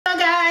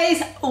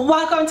guys,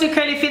 welcome to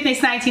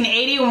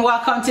CURLYFITNESS1980 and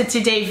welcome to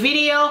today's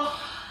video.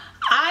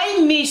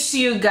 I miss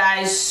you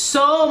guys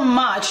so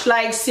much,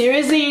 like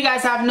seriously, you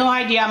guys have no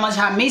idea how much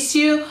I miss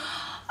you.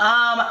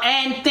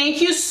 And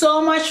thank you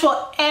so much for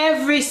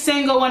every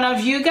single one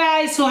of you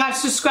guys who have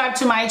subscribed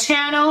to my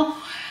channel.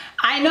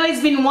 I know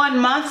it's been 1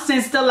 month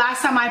since the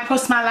last time I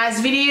posted my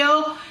last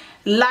video.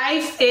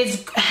 Life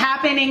is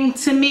happening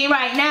to me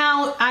right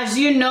now. As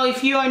you know,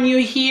 if you are new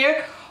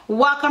here,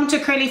 welcome to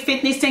Curly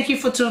Fitness. Thank you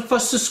for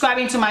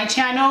subscribing to my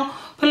channel.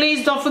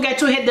 Please don't forget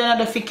to hit the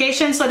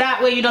notification so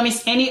that way you don't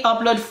miss any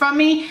upload from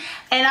me.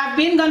 And I've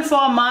been gone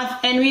for a month,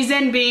 and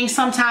reason being,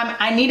 sometime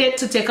I needed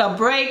to take a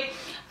break.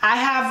 I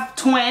have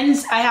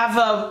twins. I have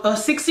a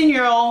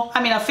 16-year-old,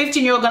 I mean a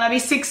 15-year-old gonna be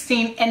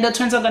 16, and the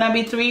twins are gonna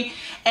be 3.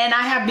 And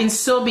I have been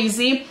so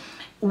busy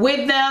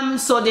with them,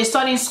 so they're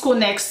starting school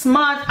next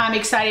month. I'm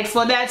excited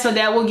for that, so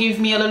that will give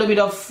me a little bit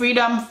of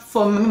freedom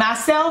for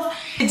myself.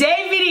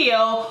 Today's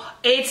video,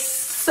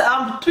 it's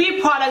 3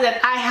 products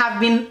that I have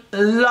been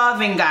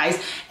loving, guys,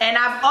 and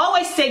I've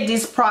always take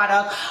this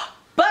product,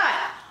 but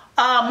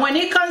when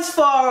it comes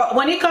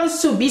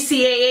to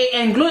BCAA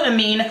and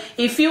glutamine,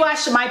 if you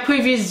watch my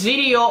previous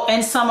video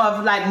and some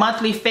of like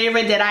monthly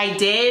favorite that I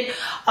did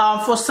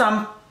for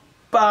some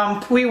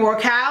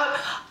pre-workout,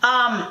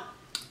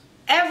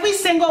 every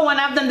single one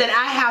of them that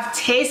I have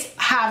tasted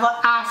have an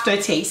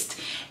aftertaste.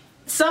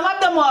 Some of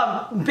them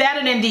are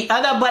better than the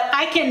other, but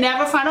I can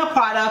never find a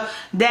product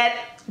that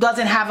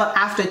doesn't have an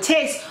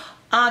aftertaste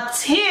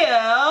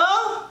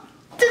until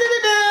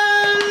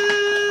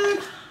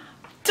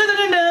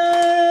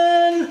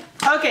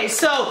okay,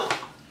 so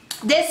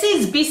this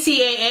is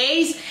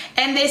BCAAs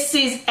and this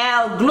is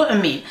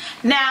L-glutamine.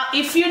 Now,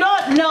 if you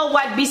don't know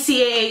what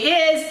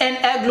BCAA is and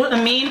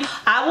L-glutamine,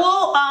 I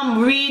will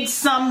read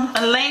some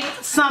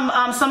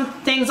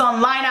things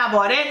online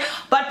about it.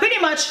 But pretty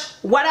much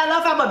what I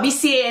love about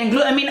BCAA and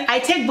glutamine, I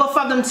take both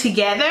of them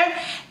together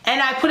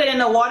and I put it in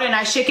the water and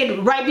I shake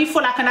it right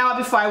before, like an hour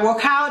before I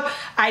work out.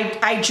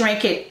 I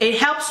drink it. It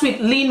helps with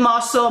lean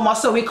muscle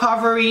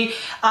recovery,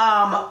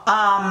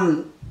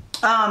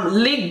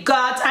 leak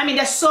gut. I mean,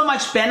 there's so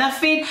much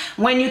benefit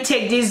when you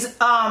take these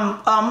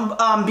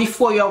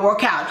before your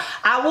workout.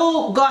 I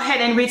will go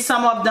ahead and read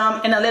some of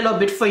them in a little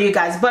bit for you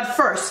guys. But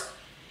first,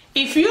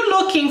 if you're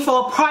looking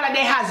for a product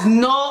that has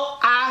no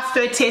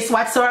aftertaste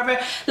whatsoever,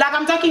 like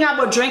I'm talking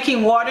about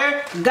drinking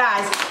water,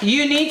 guys,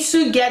 you need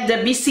to get the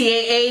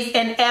BCAAs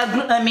and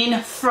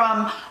L-glutamine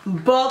from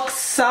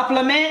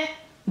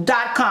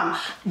Bulksupplements.com.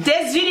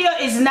 This video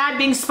is not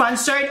being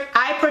sponsored.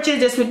 I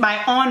purchased this with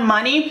my own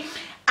money.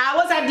 I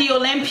was at the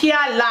Olympia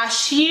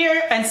last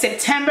year in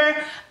September.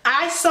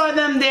 I saw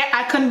them there.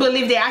 I couldn't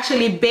believe they're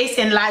actually based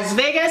in Las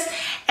Vegas.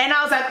 And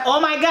I was like,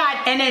 oh my God.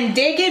 And then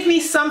they gave me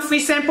some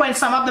free sample, and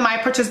some of them I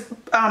purchased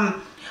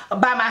by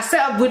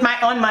myself with my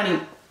own money.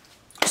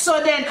 So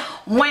then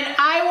when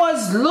I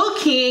was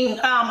looking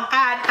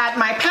at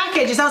my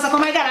packages, I was like, oh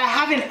my God, I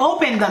haven't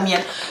opened them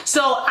yet.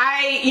 So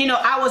I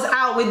was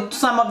out with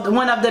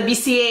one of the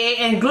BCAA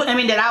and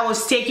glutamine that I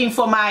was taking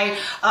for my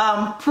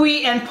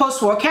pre and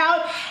post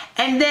workout.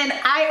 And then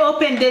I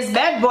opened this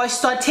bad boy,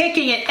 start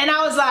taking it, and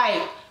I was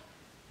like,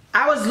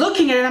 I was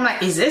looking at it, I'm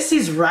like, is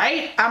this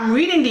right? I'm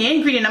reading the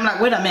ingredient, I'm like,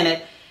 wait a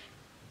minute.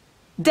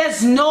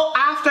 There's no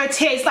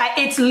aftertaste. Like,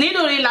 it's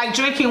literally like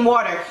drinking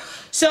water.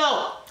 So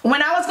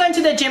when I was going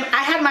to the gym,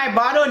 I had my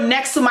bottle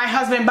next to my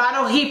husband's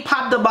bottle. He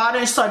popped the bottle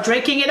and started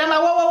drinking it. I'm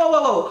like, whoa, whoa, whoa,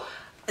 whoa, whoa.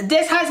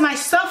 This has my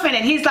stuff in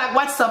it. He's like,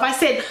 what stuff? I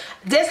said,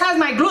 this has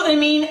my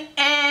glutamine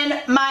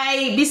and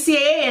my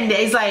BCAA in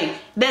there. He's like,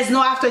 there's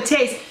no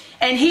aftertaste.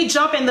 And he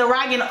jumped in the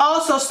rag and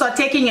also started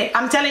taking it.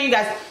 I'm telling you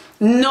guys,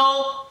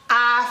 no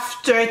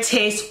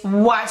aftertaste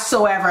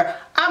whatsoever.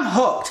 I'm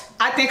hooked.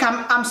 I think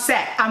I'm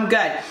set. I'm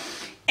good.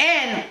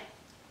 And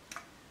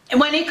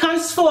when it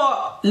comes for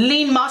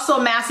lean muscle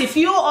mass, if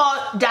you are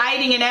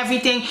dieting and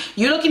everything,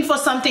 you're looking for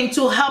something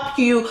to help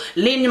you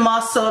lean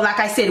muscle, like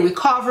I said,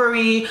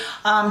 recovery,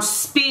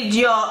 speed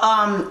your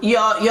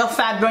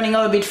fat burning a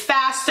little bit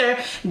faster.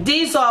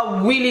 These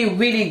are really,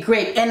 really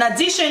great. In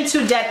addition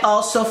to that,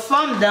 also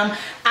from them,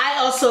 I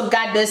also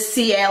got the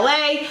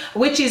CLA,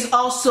 which is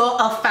also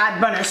a fat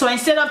burner. So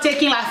instead of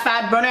taking like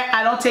fat burner,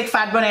 I don't take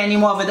fat burner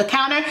anymore over the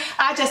counter.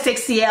 I just take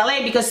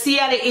CLA because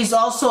CLA is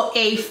also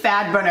a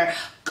fat burner.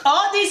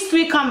 All these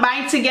 3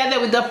 combined together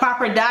with the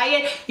proper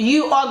diet,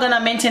 you are gonna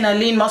maintain a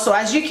lean muscle.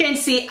 As you can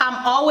see,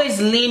 I'm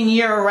always lean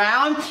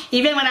year-round,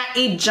 even when I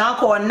eat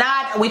junk or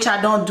not, which I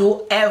don't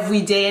do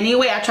every day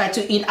anyway. I try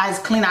to eat as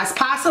clean as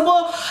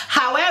possible.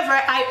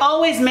 However, I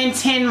always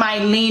maintain my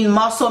lean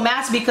muscle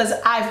mass because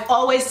I've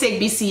always take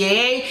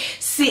BCAA,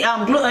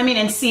 glutamine,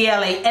 and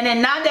CLA. And then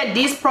now that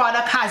this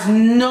product has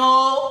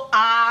no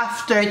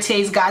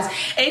aftertaste, guys,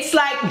 it's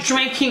like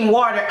drinking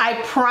water. I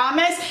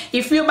promise,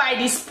 if you buy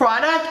this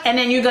product and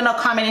then you're gonna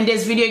comment in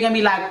this video, you're gonna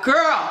be like,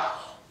 girl,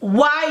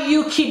 why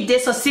you keep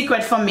this a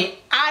secret from me?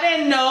 I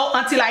didn't know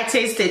until I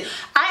tasted.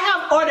 I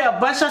have ordered a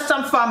bunch of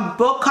stuff from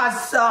Bulk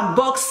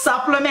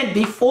Supplement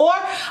before,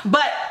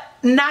 but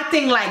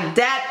nothing like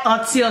that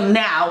until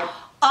now.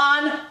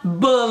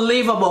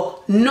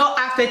 unbelievable, no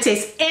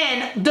aftertaste.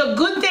 And the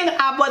good thing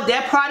about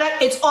their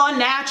product, it's all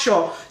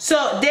natural.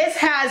 So this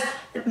has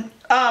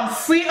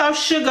free of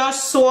sugar,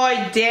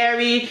 soy,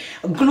 dairy,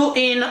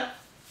 gluten,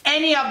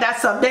 any of that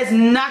stuff. There's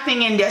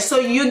nothing in there, so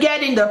you're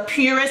getting the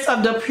purest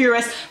of the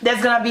purest.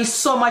 That's gonna be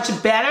so much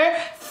better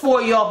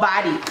for your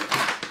body.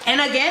 And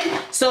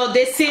again, so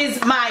this is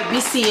my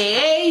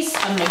BCAAs.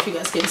 I don't know if you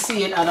guys can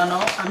see it, I don't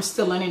know, I'm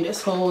still learning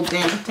this whole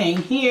damn thing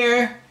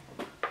here.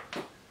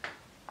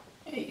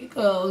 There you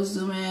go,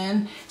 zoom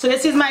in. So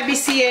this is my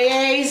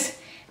BCAAs,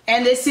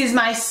 and this is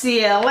my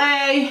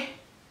CLA,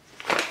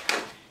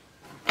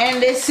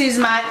 and this is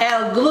my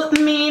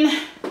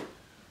L-glutamine.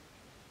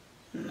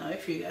 I don't know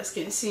if you guys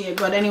can see it,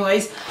 but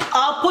anyways,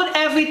 I'll put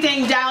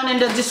everything down in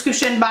the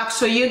description box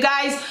for you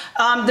guys.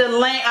 The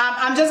link,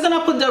 I'm just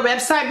gonna put the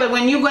website, but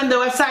when you go on the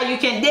website,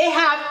 they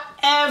have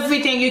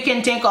everything you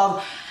can think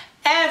of.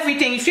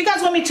 Everything. If you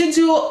guys want me to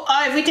do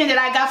everything that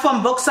I got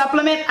from Bulk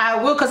Supplement,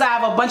 I will, because I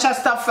have a bunch of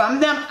stuff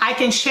from them I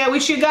can share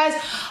with you guys.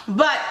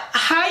 But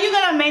how are you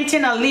gonna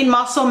maintain a lean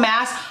muscle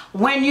mass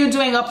when you're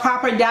doing a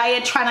proper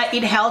diet, trying to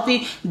eat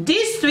healthy?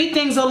 These 3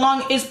 things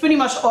alone is pretty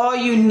much all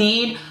you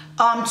need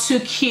to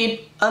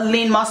keep a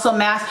lean muscle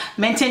mass,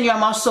 maintain your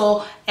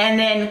muscle, and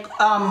then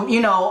you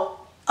know,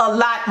 a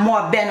lot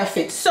more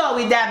benefits. So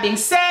with that being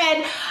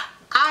said,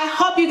 I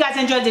hope you guys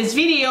enjoyed this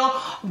video,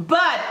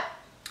 but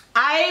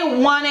I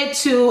want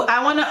to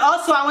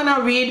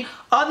read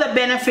all the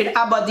benefit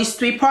about these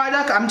 3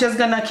 products. I'm just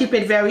gonna keep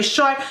it very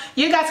short.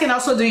 You guys can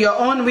also do your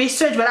own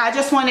research, but I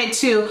just wanted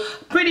to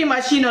pretty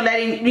much, you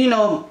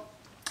know,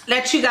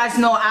 let you guys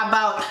know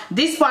about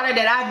this product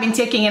that I've been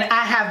taking and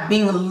I have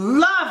been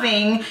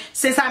loving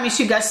since I miss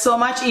you guys so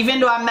much.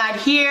 Even though I'm not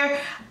here,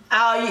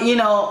 you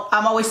know,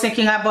 I'm always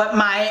thinking about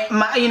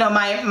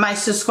my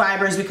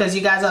subscribers, because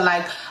you guys are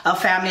like a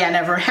family I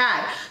never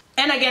had.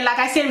 And again, like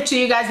I said to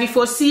you guys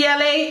before,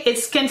 CLA, it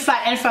can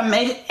fight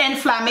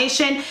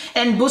inflammation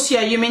and boost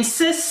your immune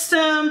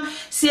system.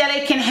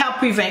 CLA can help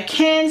prevent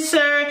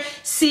cancer.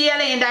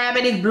 CLA and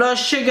diabetic blood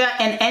sugar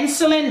and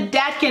insulin,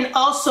 that can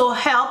also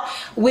help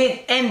with,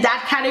 in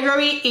that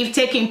category, if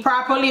taken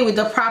properly with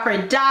the proper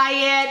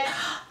diet.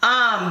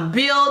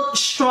 Build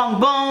strong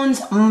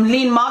bones,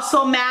 lean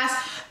muscle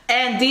mass.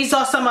 And these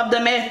are some of the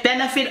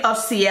benefits of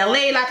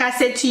CLA, like I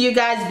said to you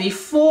guys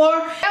before.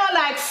 There are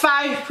like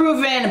 5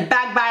 proven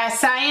backed by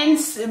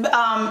science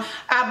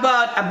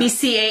about a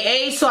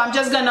BCAA. So I'm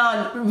just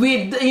gonna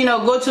read, you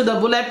know, go to the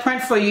bullet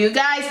point for you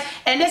guys.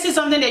 And this is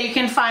something that you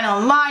can find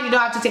online. You don't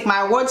have to take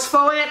my words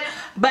for it,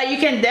 but you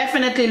can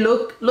definitely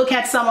look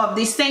at some of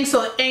these things.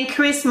 So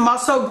increase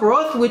muscle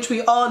growth, which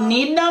we all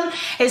need them,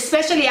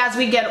 especially as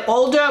we get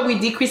older, we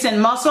decrease in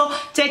muscle.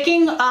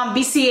 Taking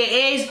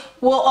BCAAs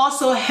will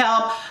also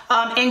help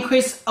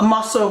increase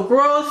muscle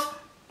growth.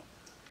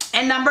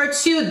 And number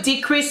 2,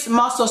 decrease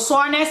muscle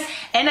soreness.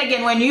 And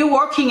again, when you're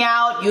working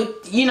out,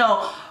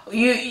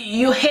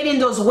 you hitting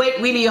those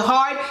weight really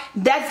hard,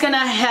 that's gonna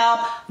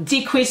help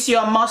decrease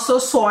your muscle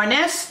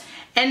soreness.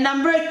 And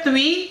number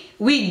 3,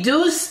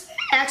 reduce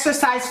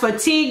exercise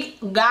fatigue.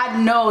 God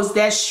knows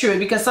that's true,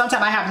 because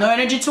sometimes I have no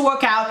energy to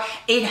work out.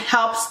 It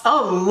helps a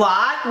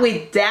lot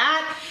with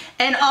that.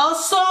 And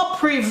also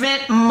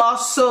prevent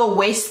muscle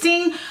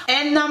wasting.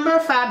 And number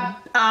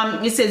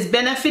 5, it says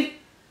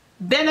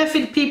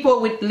benefit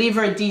people with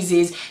liver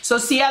disease. So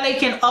CLA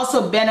can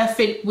also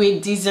benefit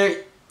with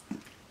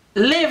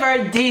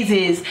liver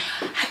disease.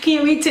 I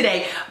can't read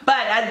today,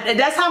 but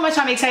that's how much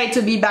I'm excited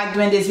to be back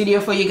doing this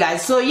video for you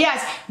guys. So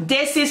yes,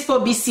 this is for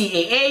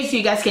BCAAs.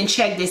 You guys can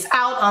check this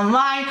out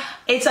online.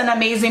 It's an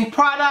amazing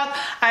product.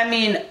 I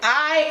mean,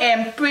 I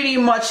am pretty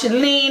much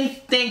lean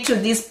thanks to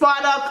this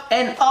product,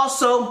 and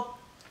also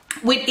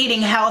with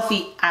eating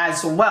healthy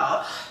as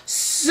well.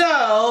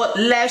 So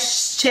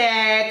let's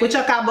check. We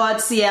talk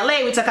about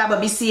CLA, we talk about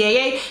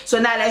BCAA. So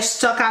now let's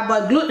talk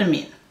about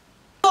glutamine.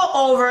 Go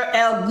over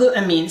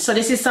L-glutamine. So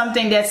this is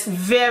something that's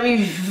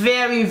very,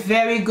 very,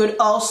 very good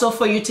also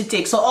for you to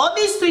take. So all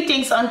these 3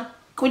 things on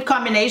with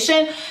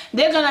combination,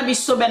 they're gonna be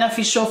so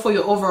beneficial for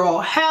your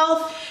overall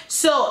health.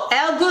 So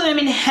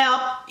L-glutamine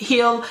help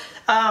heal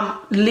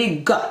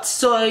leak gut.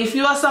 So if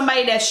you are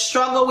somebody that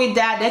struggle with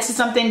that, this is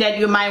something that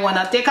you might want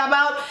to think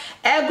about.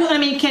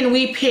 L-glutamine can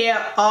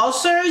repair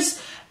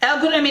ulcers.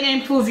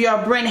 L-glutamine improve your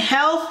brain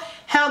health.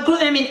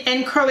 L-glutamine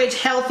encourage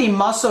healthy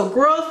muscle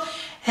growth.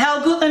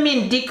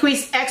 L-glutamine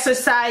decrease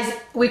exercise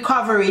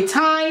recovery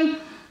time.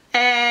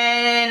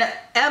 And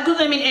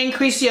L-glutamine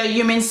increase your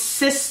immune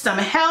system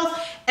health.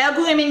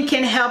 L-glutamine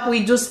can help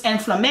reduce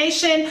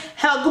inflammation.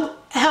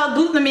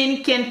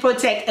 L-glutamine can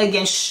protect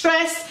against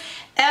stress.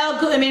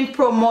 L-glutamine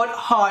promote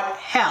heart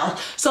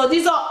health. So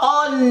these are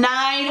all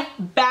 9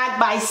 backed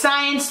by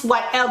science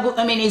what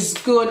L-glutamine is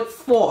good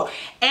for.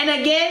 And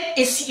again,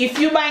 if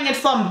you're buying it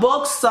from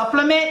Bulk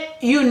Supplement,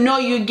 you know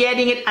you're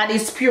getting it at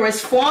its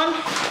purest form.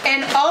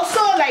 And also,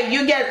 like,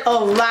 you get a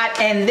lot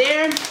in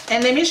there.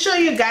 And let me show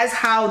you guys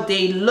how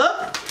they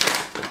look.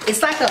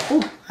 It's like a,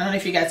 ooh, I don't know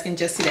if you guys can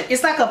just see that.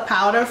 It's like a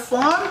powder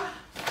form.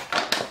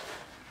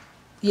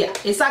 Yeah,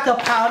 it's like a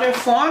powder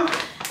form.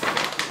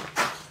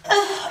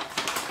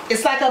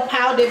 It's like a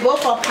powder. They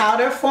both are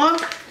powder form.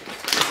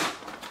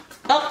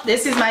 Oh,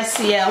 this is my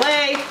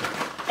CLA,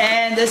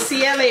 and the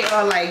CLA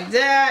are like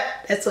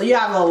that, and so you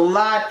have a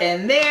lot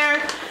in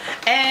there.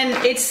 And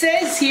it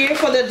says here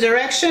for the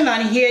direction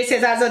on here, it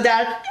says as a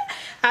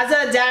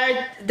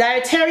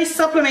dietary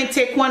supplement,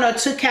 take 1 or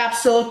 2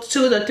 capsules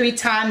 2 to 3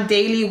 times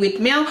daily with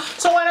meal.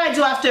 So what I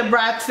do after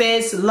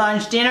breakfast,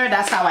 lunch, dinner,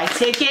 that's how I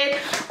take it.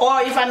 Or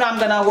if I know I'm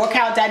gonna work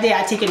out that day,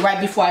 I take it right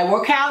before I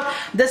work out.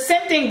 The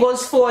same thing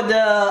goes for the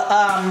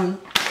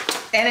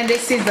and then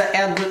this is the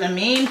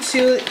L-glutamine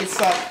too. It's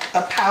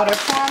a powder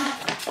form.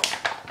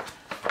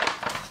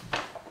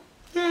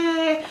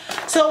 Yay.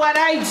 So what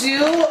I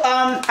do,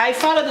 I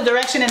follow the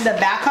direction in the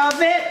back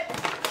of it.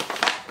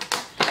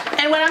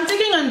 And what I'm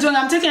thinking on doing,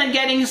 I'm thinking on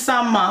getting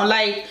some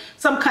like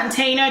some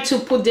container to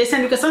put this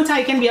in, because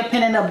sometimes it can be a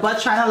pain in the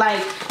butt trying to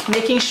like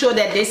making sure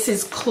that this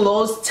is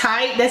closed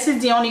tight. This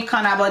is the only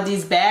con about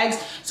these bags,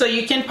 so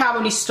you can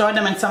probably store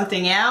them in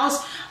something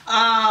else.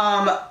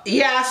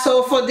 Yeah,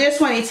 so for this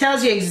one it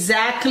tells you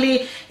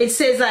exactly, it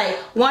says like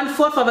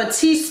 1/4 of a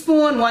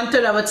teaspoon,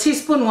 1/3 of a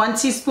teaspoon, 1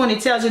 teaspoon.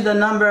 It tells you the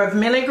number of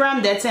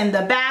milligram that's in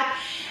the back.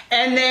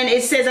 And then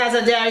it says as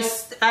a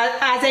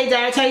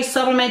dietary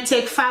supplement,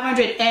 take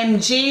 500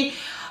 mg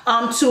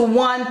to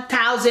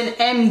 1000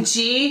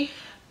 mg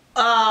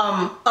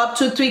up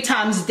to 3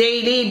 times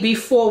daily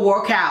before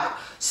workout.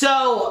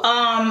 So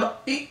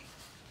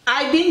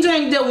I've been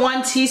doing the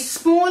 1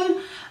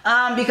 teaspoon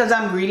because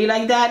I'm greedy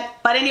like that.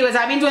 But anyways,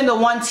 I've been doing the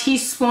 1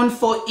 teaspoon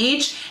for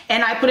each,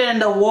 and I put it in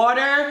the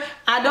water.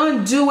 I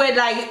don't do it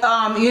like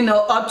you know,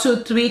 up to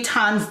 3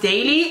 times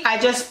daily. I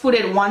just put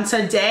it once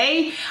a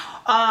day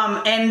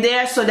in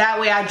there, so that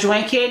way I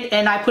drink it,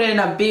 and I put it in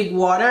a big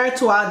water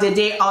throughout the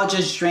day. I'll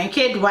just drink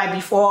it right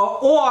before,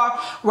 or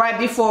right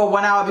before,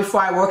 1 hour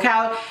before I work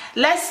out.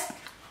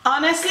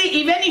 Honestly,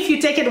 even if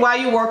you take it while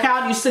you work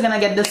out, you're still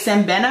gonna get the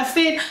same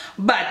benefit.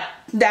 But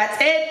that's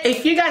it.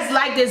 If you guys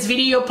like this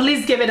video,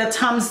 please give it a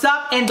thumbs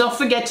up, and don't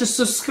forget to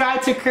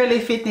subscribe to Curly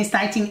Fitness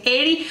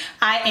 1980.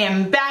 I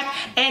am back,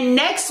 and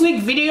next week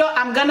video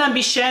I'm gonna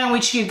be sharing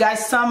with you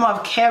guys some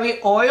of carry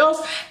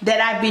oils that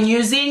I've been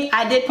using.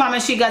 I did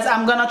promise you guys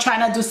I'm gonna try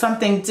to do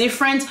something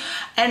different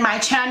in my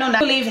channel. I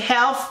believe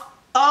health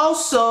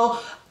also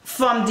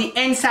from the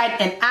inside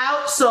and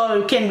out, so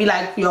it can be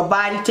like your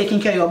body,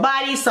 taking care of your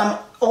body. Some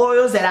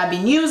oils that I've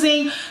been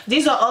using,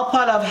 these are all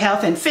part of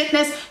health and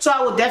fitness, so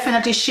I will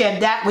definitely share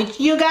that with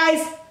you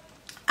guys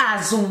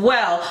as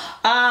well.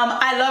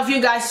 I love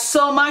you guys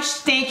so much.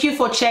 Thank you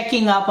for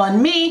checking up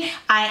on me.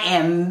 I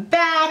am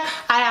back.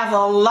 I have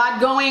a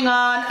lot going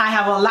on. I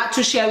have a lot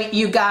to share with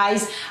you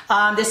guys.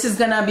 This is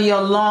gonna be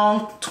a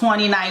long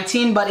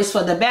 2019, but it's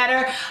for the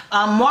better.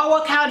 More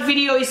workout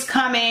video is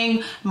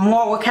coming.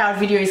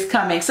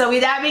 So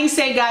with that being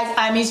said, guys,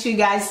 I miss you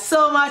guys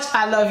so much.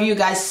 I love you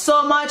guys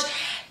so much.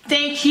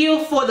 Thank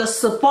you for the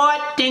support.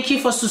 Thank you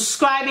for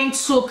subscribing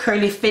to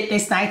Curly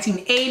Fitness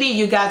 1980.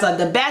 You guys are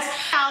the best.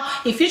 Now,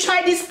 if you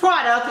try this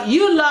product,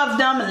 you love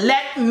them,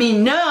 let me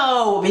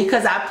know,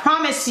 because I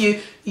promise you,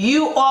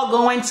 you are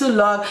going to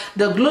love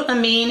the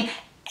glutamine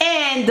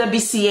and the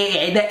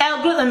BCAA, the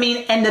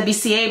L-glutamine and the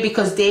BCAA,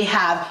 because they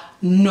have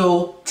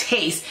no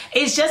taste.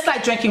 It's just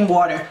like drinking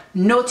water,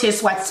 no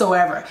taste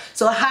whatsoever.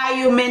 So how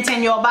you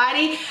maintain your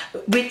body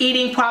with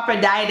eating proper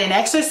diet and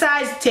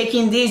exercise,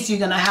 taking these, you're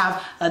gonna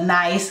have a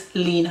nice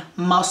lean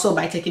muscle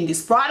by taking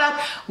this product.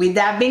 With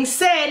that being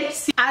said,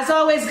 as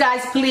always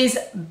guys, please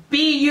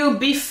be you,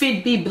 be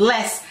fit, be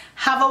blessed.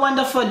 Have a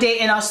wonderful day,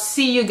 and I'll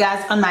see you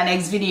guys on my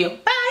next video.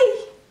 Bye.